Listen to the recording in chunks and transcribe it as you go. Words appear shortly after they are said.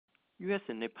U.S.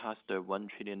 Senate passed the $1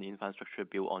 trillion infrastructure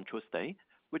bill on Tuesday,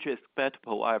 which is expected to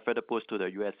provide a further boost to the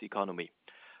U.S. economy.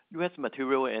 U.S.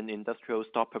 material and industrial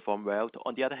stock performed well.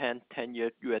 On the other hand,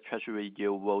 10-year U.S. Treasury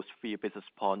yield rose 3 basis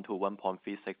points to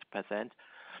 1.36%.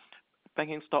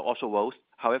 Banking stock also rose.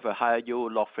 However, higher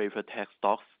yield locked favored tech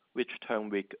stocks, which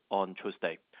turned weak on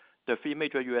Tuesday. The three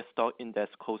major U.S. stock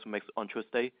index closed mixed on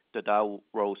Tuesday. The Dow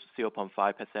rose 0.5%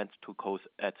 to close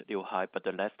at new high, but the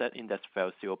Nasdaq index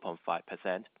fell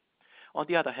 0.5%. On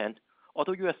the other hand,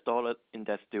 although U.S. dollar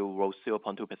index still rose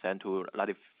 0.2% to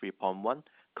 93.1,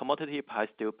 commodity price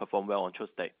still performed well on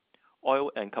Tuesday. Oil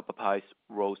and copper price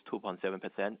rose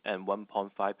 2.7% and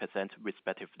 1.5%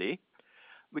 respectively.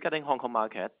 Regarding Hong Kong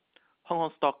market, Hong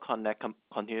Kong Stock Connect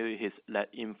continued his net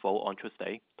inflow on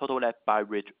Tuesday. Total net buy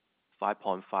reached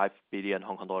 5.5 billion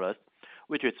Hong Kong dollars,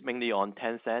 which is mainly on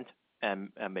Tencent and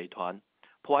Meituan,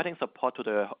 providing support to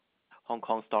the Hong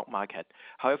Kong stock market.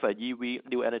 However, EV,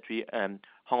 new energy, and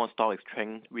Hong Kong Stock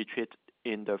Exchange retreated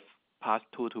in the past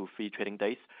 2 to 3 trading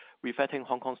days, reflecting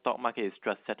Hong Kong stock market is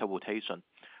just set a rotation.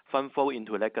 Fund flow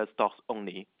into legacy stocks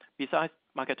only. Besides,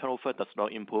 market turnover does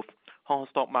not improve. Hong Kong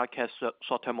stock market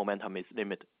short-term momentum is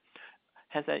limited.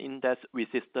 Hence, an index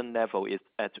resistance level is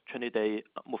at 20-day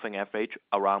moving average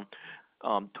around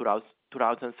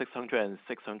 2,600 and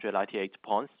 698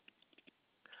 points.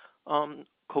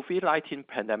 COVID-19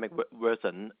 pandemic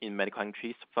worsened in many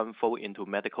countries, fund flow into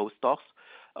medical stocks,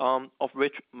 of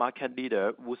which market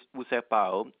leader Wuxi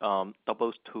Bio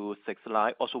doubles to 6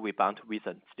 line, also rebounded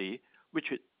recently,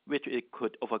 which it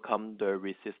could overcome the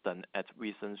resistance at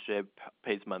recent share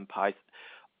placement price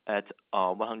at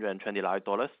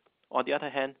 $129. On the other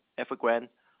hand, Evergrande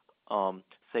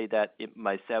say that it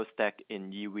might sell stack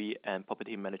in EV and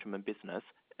property management business.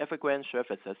 Evergrande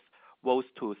services rose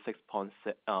to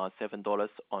 $6.7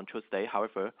 on Tuesday.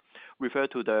 However, refer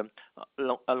to the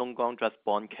Long Trust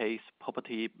bond case,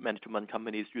 property management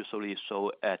companies usually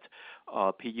show at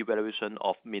PE valuation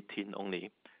of mid-teen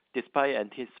only. Despite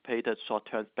anticipated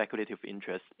short-term speculative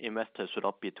interest, investors should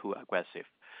not be too aggressive.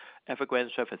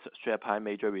 Evergrande service share price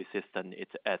major resistance is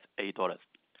at $8.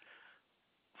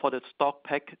 For the stock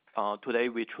pick, today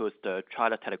we chose the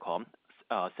China Telecom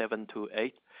 7 to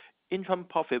 8. Interim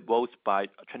profit rose by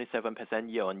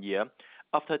 27% year-on-year.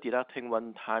 After deducting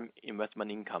one-time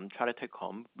investment income, China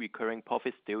Telecom recurring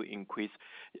profit still increased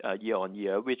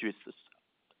year-on-year, which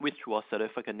was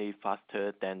significantly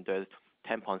faster than the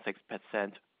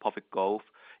 10.6% profit growth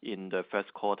in the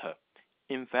first quarter.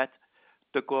 In fact,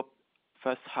 the group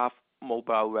first half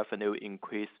mobile revenue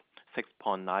increased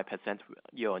 6.9%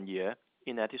 year-on-year.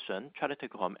 In addition, China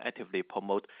Telecom actively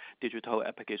promote digital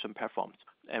application platforms,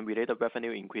 and related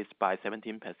revenue increased by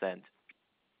 17%,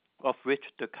 of which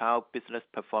the cloud business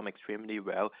performed extremely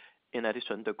well. In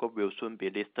addition, the group will soon be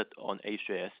listed on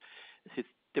A-shares. Its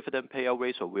dividend payout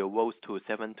ratio will rise to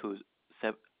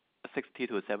 60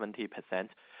 to 70%.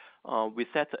 We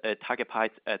set a target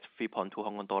price at 3.2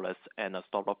 Hong Kong dollars and a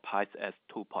stop loss price at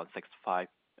 2.65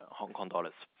 Hong Kong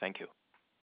dollars. Thank you.